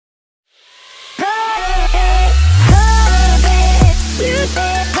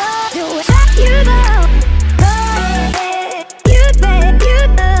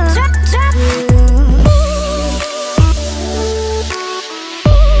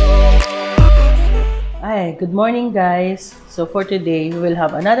Hi, good morning guys. So for today, we will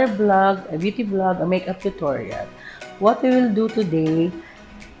have another vlog, a beauty vlog, a makeup tutorial. What we will do today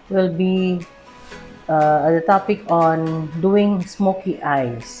will be the topic on doing smoky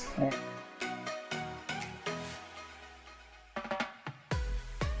eyes.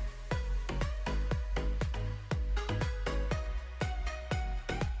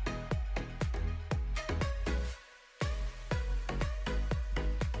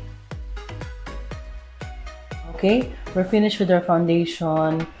 Okay, we're finished with our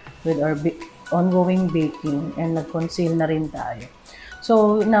foundation, with our ongoing baking, and nag-conceal na rin tayo.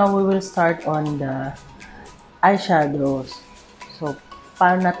 So now we will start on the eyeshadows. So,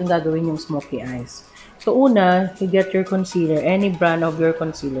 paano natin gagawin yung smoky eyes? So, una, you get your concealer, any brand of your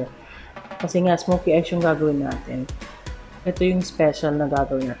concealer. Kasi nga, smoky eyes yung gagawin natin. Ito yung special na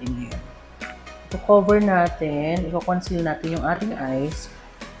gagawin natin ngayon. I-cover natin, i-conceal natin yung ating eyes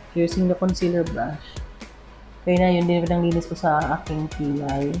using the concealer brush. Kaya na, yun din ang linis ko sa aking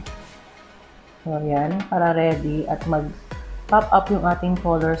kilay. So, yan, para ready at mag-pop up yung ating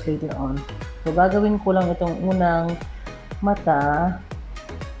colors later on. So, gagawin ko lang itong unang mata.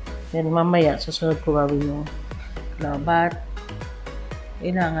 Then, mamaya, susunod ko gawin yung labat.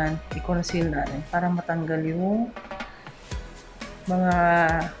 Kailangan, i-conceal natin para matanggal yung mga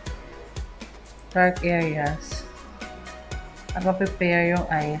dark areas at ma-prepare yung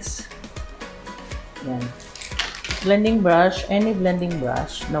eyes. Yan. Blending brush, any blending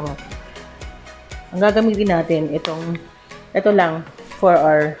brush. No. Ang gagamitin natin, ito lang for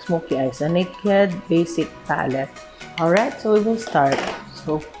our smoky eyes, a naked basic palette. Alright, so we will start.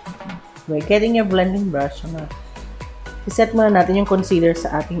 So, we're getting your blending brush. I-set muna natin yung concealer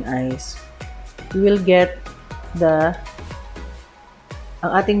sa ating eyes. We will get ang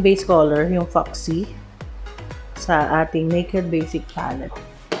ating base color, yung Foxy, sa ating naked basic palette.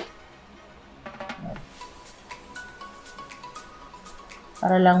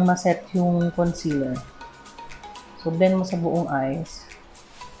 Para lang ma-set yung concealer. So, blend mo sa buong eyes.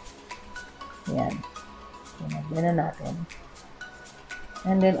 Yan. Blend na natin.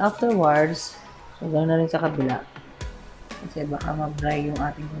 And then, afterwards, so, gawin na rin sa kabila. Kasi baka mag-dry yung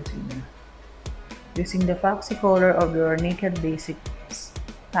ating concealer. Using the Foxy color of your Naked Basic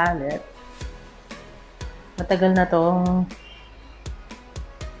palette. Matagal na tong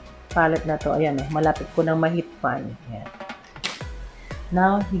palette na to. Ayan, malapit ko nang ma-hit pan. Ayan.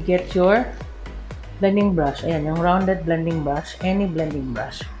 Now, you get your blending brush. Ayan, yung rounded blending brush. Any blending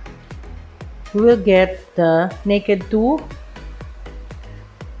brush. We will get the Naked 2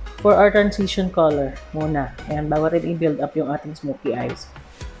 for our transition color muna. Ayan, bago rin i-build up yung ating smoky eyes.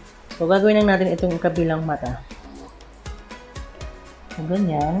 So, gagawin lang natin itong kabilang mata. So,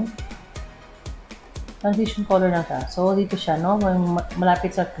 ganyan. Transition color lang siya. So, dito siya, no?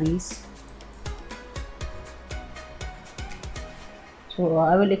 Malapit sa crease. So,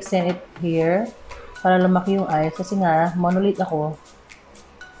 I will extend it here para lumaki yung eyes. Kasi nga, monolith ako.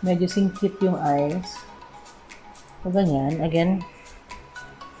 Medyo singkit yung eyes. So, ganyan. Again,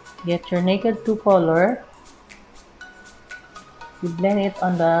 get your Naked 2 color. You blend it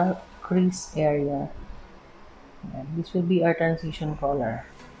on the crease area. And this will be our transition color.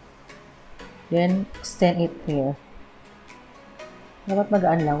 Then, extend it here. Dapat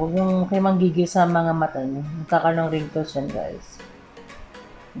magaan lang. Huwag yung kayo manggigil sa mga mata nyo. Magkakaroon ng wrinkles yan, guys.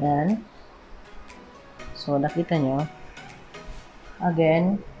 Yan. So, nakita nyo.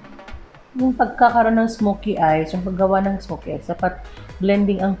 Again, yung pagkakaroon ng smoky eyes, yung paggawa ng smoky eyes, dapat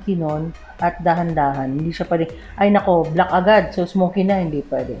blending ang kinon at dahan-dahan. Hindi siya pwede, ay nako, black agad, so smoky na, hindi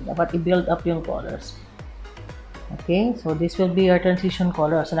pwede. Dapat i-build up yung colors. Okay, so this will be our transition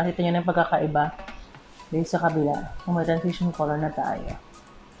color. So, nakita nyo na yung pagkakaiba din sa kabila. So, may transition color na tayo.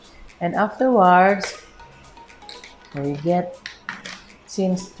 And afterwards, we get,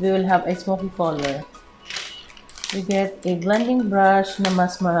 since we will have a smoky color, we get a blending brush na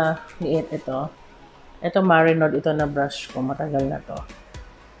mas maliit ito. Ito Marinol, ito na brush ko. Matagal na to.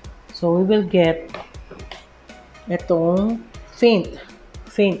 So, we will get itong faint.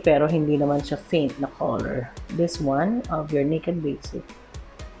 Faint, pero hindi naman siya faint na color. This one of your Naked Basic.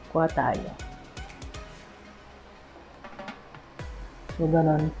 Kuha tayo. So,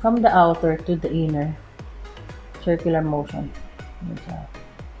 ganun. From the outer to the inner. Circular motion.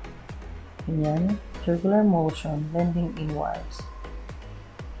 Ganyan. Circular motion. Blending inwards.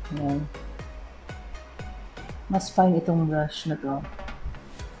 Ganyan. Mas fine itong brush na to.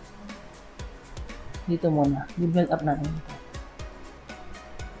 Dito muna. I-build up natin ito.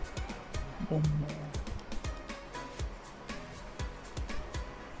 Ganyan.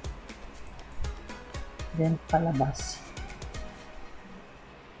 Then, palabas.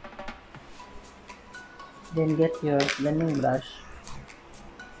 Then get your blending brush.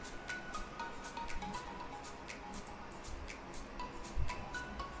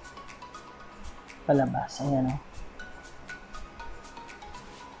 Palabas. Ayan o.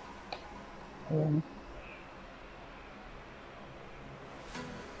 Ayan.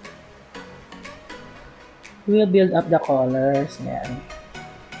 We will build up the colors. Ayan.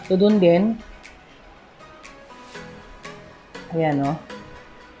 So, dun din. Ayan o.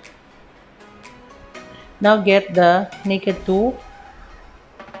 Now, get the naked 2.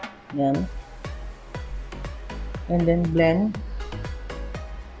 Ayan. And then, blend.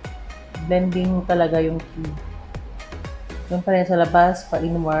 Blending talaga yung key. Yung pa rin sa labas,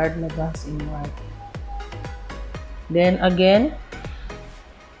 pa-inward, labas, inward. Then, again,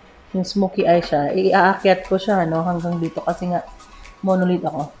 yung Smokey Eyes siya, iaakyat ko siya, no, hanggang dito kasi nga, monolith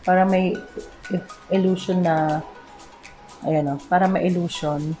ako. Para may illusion na, ayan o, para may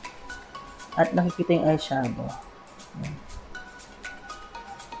illusion at nakikita yung eyeshadow. Ayan.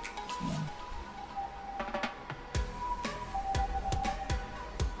 Ayan.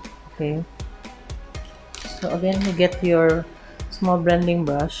 Okay. So again, you get your small blending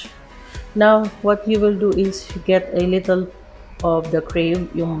brush. Now, what you will do is you get a little of the cream,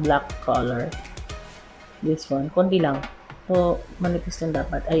 yung black color. This one, konti lang. So, manipis lang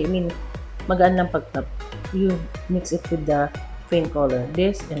dapat. I mean, magaan lang pag-tap. You mix it with the faint color.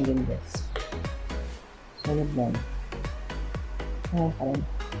 This and then this. So, you blend. Ayan pa rin.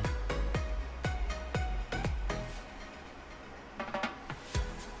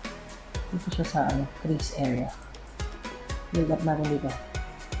 Dito siya sa crease area. Build up natin dito.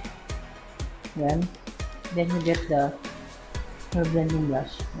 Yan. Then you get your blending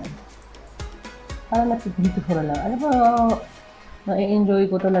brush. Yan. Parang napipinto ko na lang. Alam mo,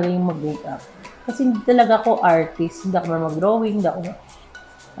 na-enjoy ko talaga yung mag-makeup. Kasi hindi talaga ako artist. Hindi ako mag-drawing. Hindi ako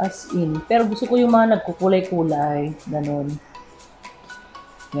as in. Pero gusto ko yung mga nagkukulay-kulay. Ganon.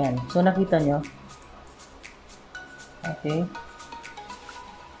 Yan. So, nakita nyo. Okay.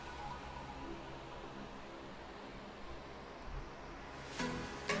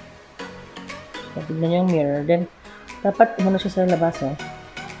 Tignan nyo yung mirror. Then, dapat umano siya sa labas, oh.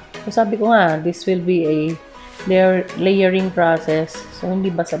 So, sabi ko nga, this will be a layering process. So, hindi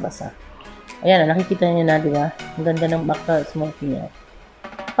basa-basa. Ayan, nakikita niyo na, di ba? Ang ganda ng baka smoky niya.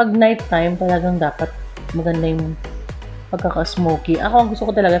 Pag night time, talagang dapat maganda yung pagkaka-smoky. Ako, ang gusto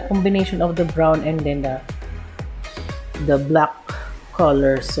ko talaga, combination of the brown and then the black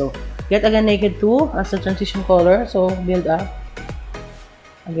color. So, get again naked 2 as a transition color. So, build up.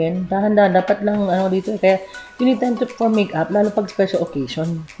 Again, dahan-dahan. Dapat lang dito. Kaya, you need time for makeup, lalo pag special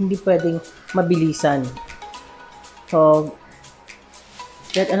occasion. Hindi pwedeng mabilisan. So,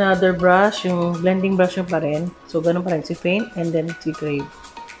 get another brush. Yung blending brush yung pa rin. So, ganun pa rin. Si faint and then si crave.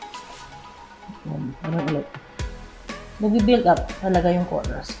 Ano ulit? Nag-build up talaga yung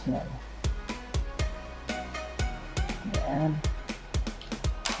colors. Yan. Yan.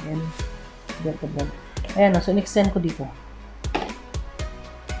 Yan. Ayan. So, in-extend ko dito.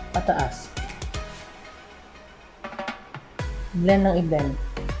 Pataas. Blend ng i-blend.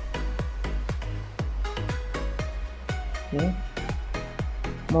 Okay.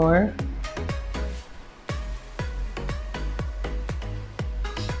 More.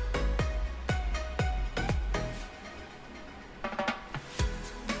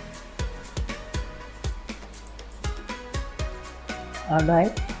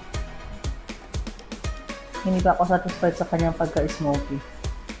 Alright. Hindi pa ako satisfied sa kanyang pagka-smoky.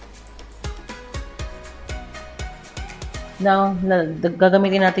 Now,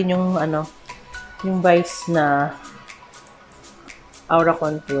 gagamitin natin yung yung Vice na Aura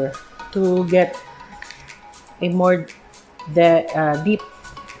Contour to get a more deep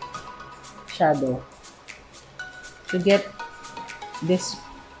shadow. To get this,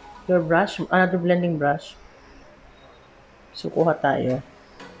 your brush, another blending brush. So, kuha tayo.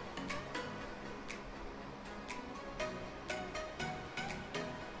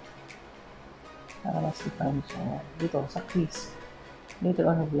 Para masipan siya. Dito, sa crease. Dito,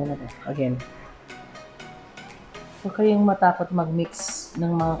 blend na to. Again. Huwag kayong matakot mag-mix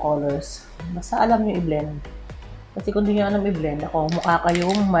ng mga colors. Basta alam nyo i-blend. Kasi kung di nyo alam i-blend, ako, mukha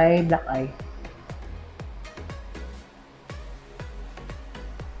kayong may black eye.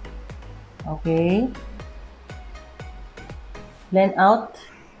 Okay. Blend out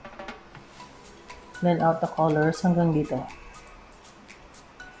the colors hanggang dito.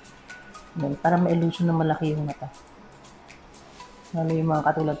 Yan, para ma-illusion na malaki yung mata. Lalo yung mga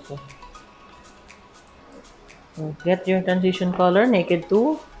katulad ko. So, get your transition color, naked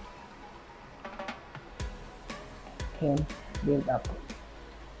 2. Okay, build up.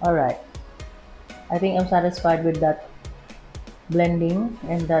 Alright. I think I'm satisfied with that blending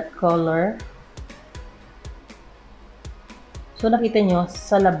and that color. So, nakita nyo,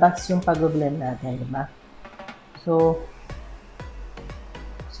 sa labas yung pag-blend natin, di ba? So,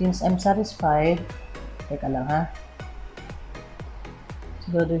 since I'm satisfied, teka lang ha,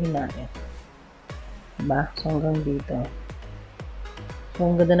 siguraduhin natin. Diba? So, hanggang dito. So,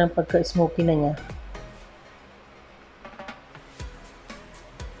 ang ganda ng pagka-smoky na niya.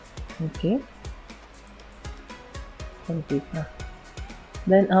 Okay. Konti pa.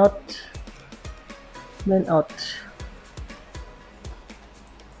 Blend out. Blend out.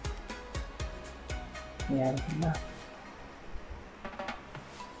 Yan. Diba?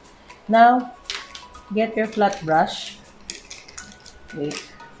 Now, get your flat brush. Wait,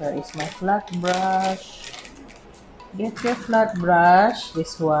 where is my flat brush? Get your flat brush,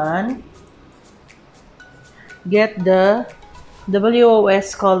 this one. Get the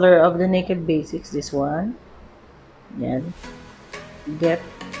WOS color of the Naked Basics, this one. Yan. Get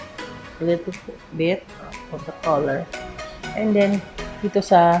a little bit of the color. And then, dito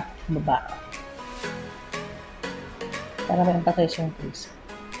sa baba. Para may empathize yung face.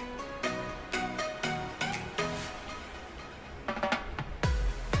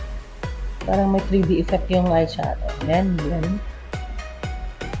 Parang may 3D effect yung eyeshadow. Yan, yan.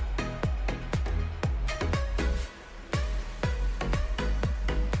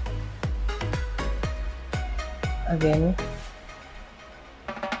 Again.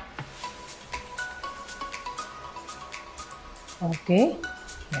 Okay.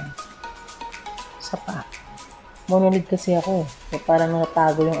 Yan. Isa pa. Monolid kasi ako. So, parang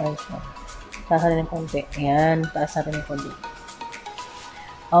natago yung eyeshadow. Taas natin ng konti. Yan. Taas natin ng konti.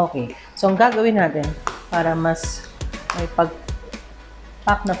 Okay. So, ang gagawin natin para mas may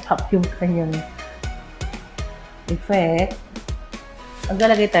pag-pop na pop yung kanyang effect,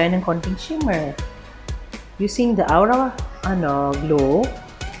 maglalagay tayo ng konting shimmer. Using the Aura glow,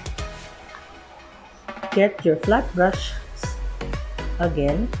 get your flat brush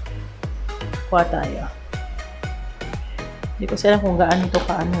again. Kuha tayo. Hindi ko alam kung gaano ito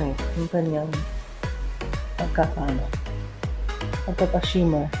kaano yung kanyang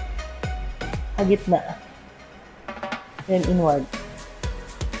pagkaka-shimmer. Sa gitna. Then inward.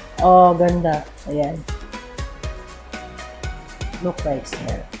 Oh, ganda. Ayan. Look right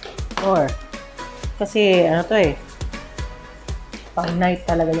there. Or, kasi, ano to pang night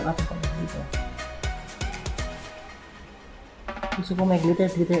talaga yung ating color dito. Gusto ko may glitter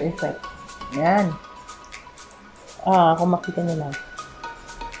effect. Ayan. Kung makita nyo lang.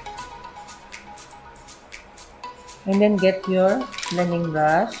 And then get your blending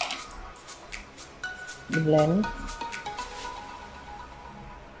brush. Blend.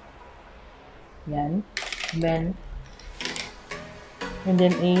 Yan. Blend. And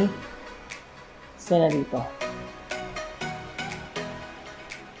then sena dito.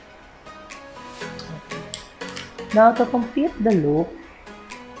 Now to complete the look,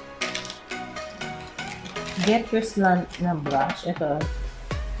 get your slant na brush. Ito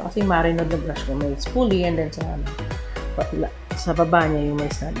kasi marinod na brush ko. May spoolie and then sa baba niya yung may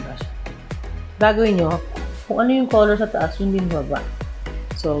slant brush. Gagawin nyo, kung ano yung color sa taas, yun din baba.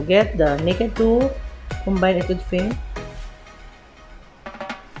 So, get the Naked 2, combine it with Fame.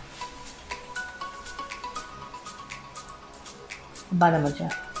 Baba naman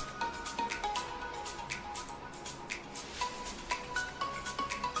siya.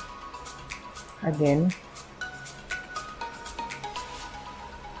 Again.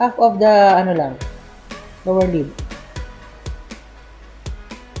 Half of the, lower lid.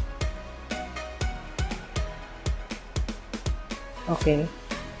 Okay.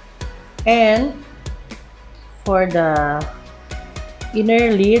 And, for the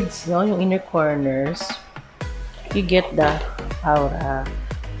inner lids, yung inner corners, you get the Aura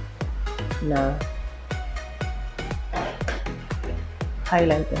na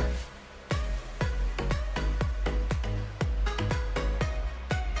highlighter.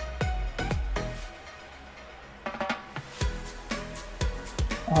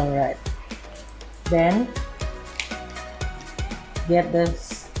 Alright. Then, get the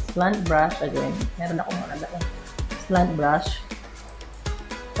slant brush again. Meron akong mga slant brush.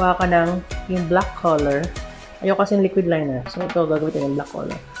 Kuha ka ng yung black color. Ayoko kasi liquid liner. So, ito gagawin yung black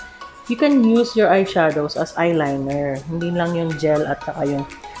color. You can use your eyeshadows as eyeliner. Hindi lang yung gel at saka yung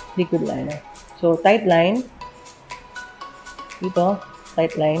liquid liner. So, tight line. Ito,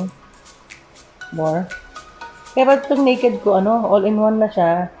 tight line. More. Kaya ba't itong Naked ko, all-in-one na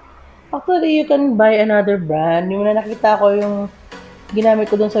siya. Actually, you can buy another brand. Yung na nakita ko yung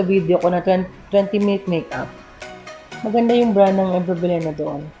ginamit ko doon sa video ko na 20-minute makeup. Maganda yung brand ng ibabili na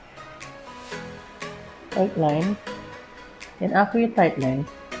doon. tight line. Then after yung tight line,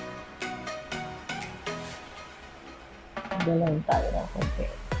 maglaline tayo ng konti.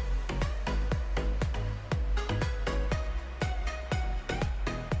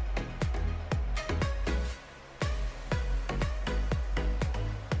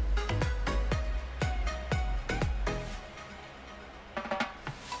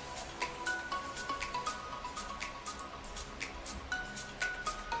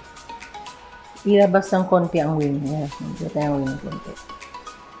 Ilabas ng konti ang wing niya. Hindi tayo wing konti.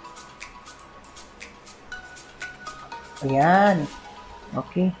 Ayan.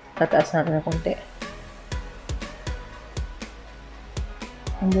 Okay. Tataas natin ng konti.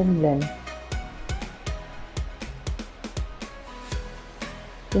 And then blend.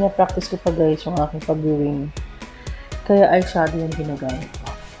 Pinapractice ko pa guys yung aking pag-wing. Kaya eyeshadow yung ginagamit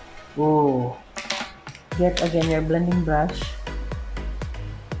ko. Oh. Get again your blending brush.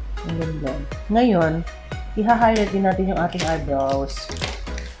 And then blend. Ngayon, i-highlight din natin yung ating eyebrows.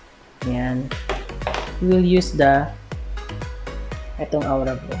 Ayan. We will use itong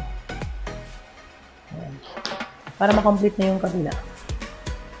Aura Glow. Ayan. Para makomplete na yung kabila.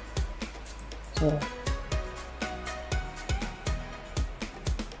 So,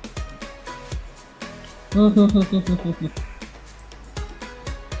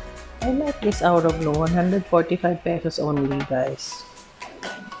 I like this Aura Glow. 145 pesos only, guys.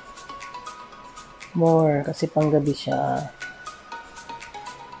 More, kasi panggabi siya.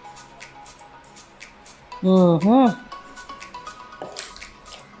 And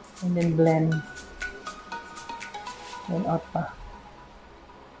then blend. Blend out pa.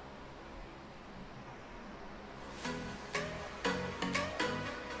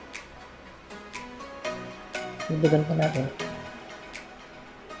 Dagdagan pa natin.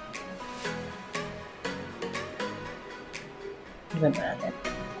 Dagdagan pa natin.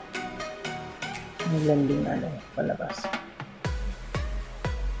 Ang blending palabas.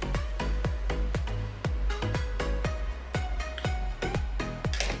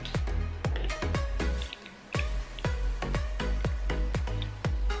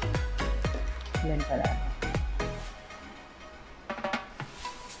 Blend pa natin.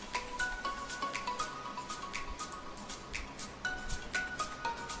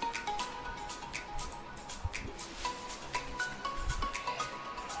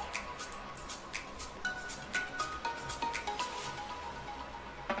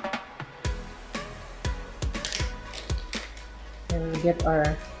 And we get our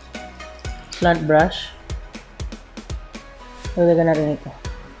flat brush. Lagyan natin ito.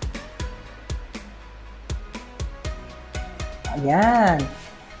 Ayan.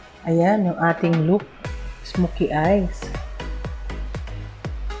 Ayan yung ating look. Smokey eyes.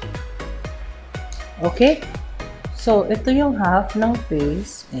 Okay? So, ito yung half ng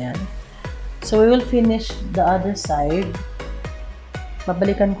face. Ayan. So, we will finish the other side.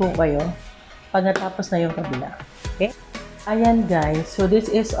 Babalikan ko kayo pag natapos na yung kabila. Okay? Ayan guys, so this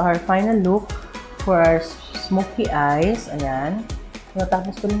is our final look for our smokey eyes. Ayan.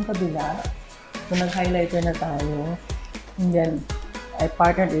 Natapos ko yung kabila. So, nag-highlighter na tayo. And then, I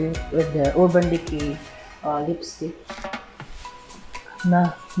partnered it with the Urban Decay lipstick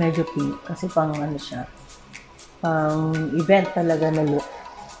na medyo pink. Kasi pang ano siya, pang event talaga na look.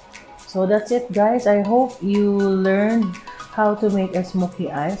 So, that's it guys. I hope you learned how to make a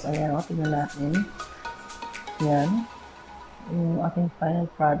smokey eyes. Ayan, tingnan natin. Ayan. Yung ating final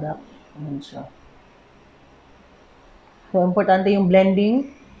product. Ayan siya. So, importante yung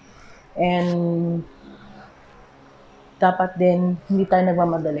blending. And, dapat din, hindi tayo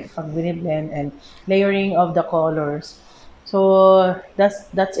nagmamadali pag biniblend and layering of the colors. So,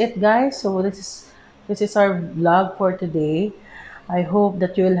 that's it guys. So, this is our vlog for today. I hope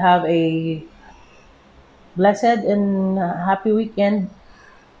that you will have a blessed and happy weekend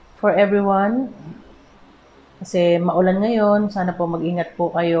for everyone. Kasi maulan ngayon, sana po mag-ingat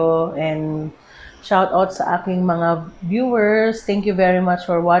po kayo and shout out sa aking mga viewers. Thank you very much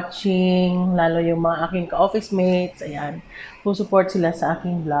for watching, lalo yung mga aking ka-office mates. Ayan, who support sila sa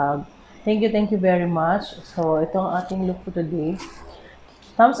aking vlog. Thank you very much. So, ito ang ating look for today.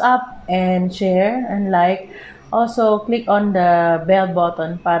 Thumbs up and share and like. Also, click on the bell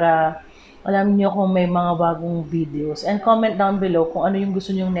button para alam niyo kung may mga bagong videos. And comment down below kung ano yung gusto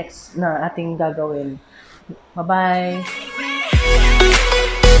niyo next na ating gagawin. Bye-bye!